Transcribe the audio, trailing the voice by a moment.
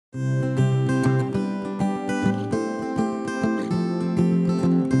Hey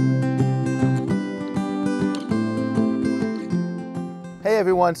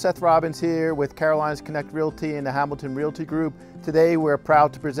everyone, Seth Robbins here with Carolinas Connect Realty and the Hamilton Realty Group. Today we're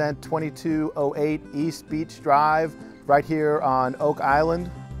proud to present 2208 East Beach Drive right here on Oak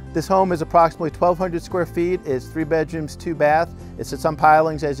Island. This home is approximately 1,200 square feet. It's 3 bedrooms, 2 bath. It's at some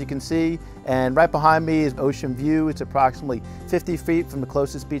pilings, as you can see, and right behind me is Ocean View. It's approximately 50 feet from the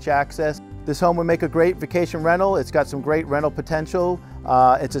closest beach access. This home would make a great vacation rental. It's got some great rental potential.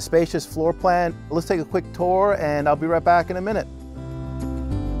 It's a spacious floor plan. Let's take a quick tour and I'll be right back in a minute.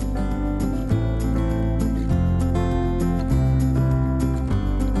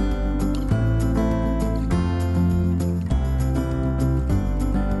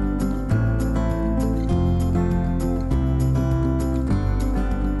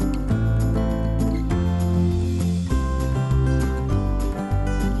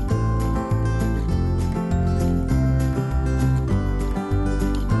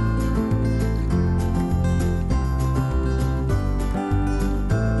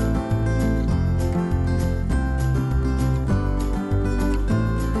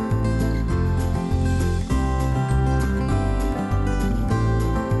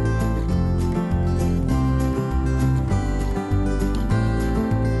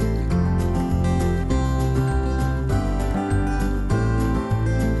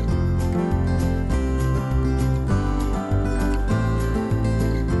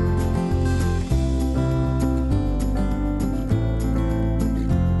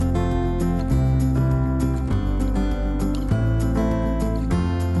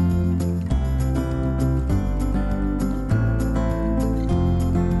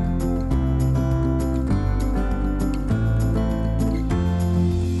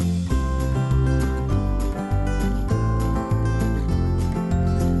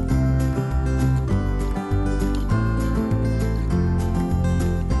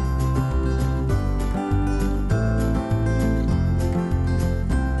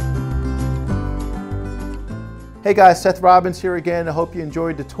 Hey guys, Seth Robbins here again. I hope you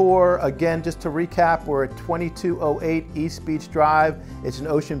enjoyed the tour. Again, just to recap, we're at 2208 East Beach Drive. It's an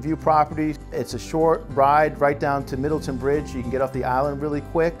Ocean View property. It's a short ride right down to Middleton Bridge. You can get off the island really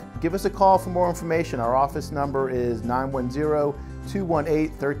quick. Give us a call for more information. Our office number is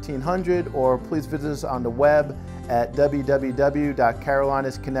 910-218-1300, or please visit us on the web at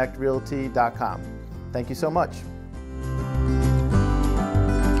www.carolinasconnectrealty.com. Thank you so much.